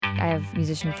have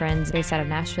musician friends based out of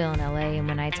Nashville and LA, and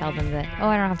when I tell them that,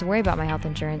 I don't have to worry about my health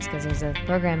insurance because there's a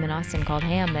program in Austin called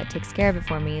HAAM that takes care of it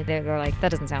for me, they're like,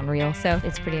 that doesn't sound real. So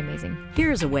it's pretty amazing.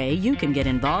 Here's a way you can get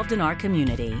involved in our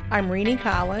community. I'm Renee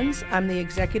Collins. I'm the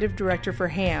Executive Director for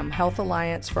HAAM, Health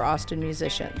Alliance for Austin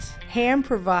Musicians. HAAM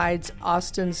provides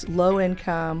Austin's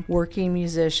low-income working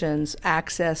musicians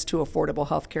access to affordable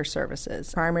healthcare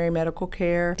services, primary medical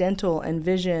care, dental and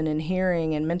vision and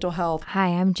hearing and mental health. Hi,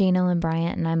 I'm Jane Ellen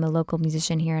Bryant, and I'm a local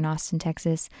musician here in Austin,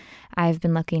 Texas. I've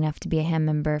been lucky enough to be a HAAM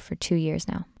member for 2 years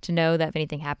now. To know that if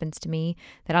anything happens to me,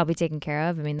 that I'll be taken care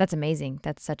of, that's amazing.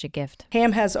 That's such a gift.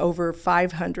 HAAM has over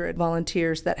 500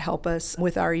 volunteers that help us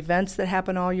with our events that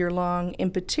happen all year long, in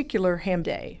particular HAAM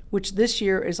Day, which this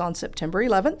year is on September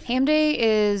 11th. HAAM Day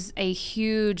is a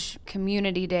huge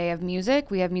community day of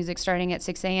music. We have music starting at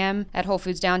 6 a.m. at Whole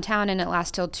Foods downtown, and it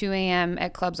lasts till 2 a.m.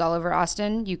 at clubs all over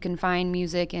Austin. You can find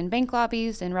music in bank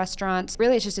lobbies and restaurants.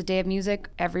 Really, it's just a day of music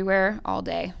everywhere, all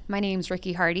day. My name's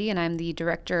Ricky Hardy, and I'm the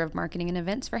Director of Marketing and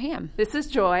Events for HAAM. This is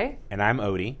Joy. And I'm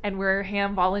Odie. And we're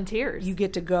HAAM volunteers. You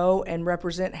get to go and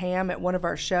represent HAAM at one of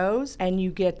our shows, and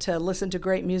you get to listen to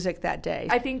great music that day.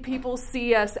 I think people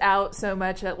see us out so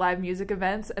much at live music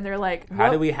events, and they're like,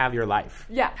 how do we have your life?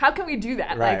 Yeah, how can we do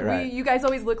that? Right. You guys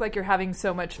always look like you're having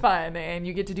so much fun, and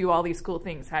you get to do all these cool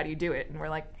things. How do you do it? And we're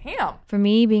like, HAAM. For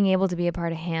me, being able to be a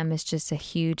part of HAAM is just a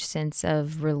huge sense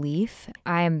of relief.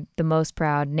 I am the most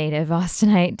proud native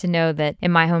Austinite to know that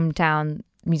in my hometown,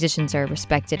 musicians are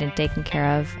respected and taken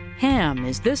care of. HAAM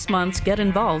is this month's Get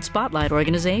Involved Spotlight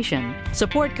organization.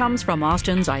 Support comes from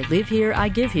Austin's I Live Here, I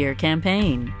Give Here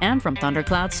campaign and from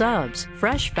Thundercloud Subs,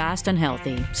 fresh, fast, and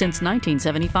healthy since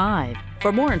 1975.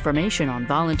 For more information on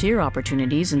volunteer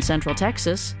opportunities in Central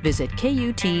Texas, visit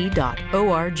KUT.org.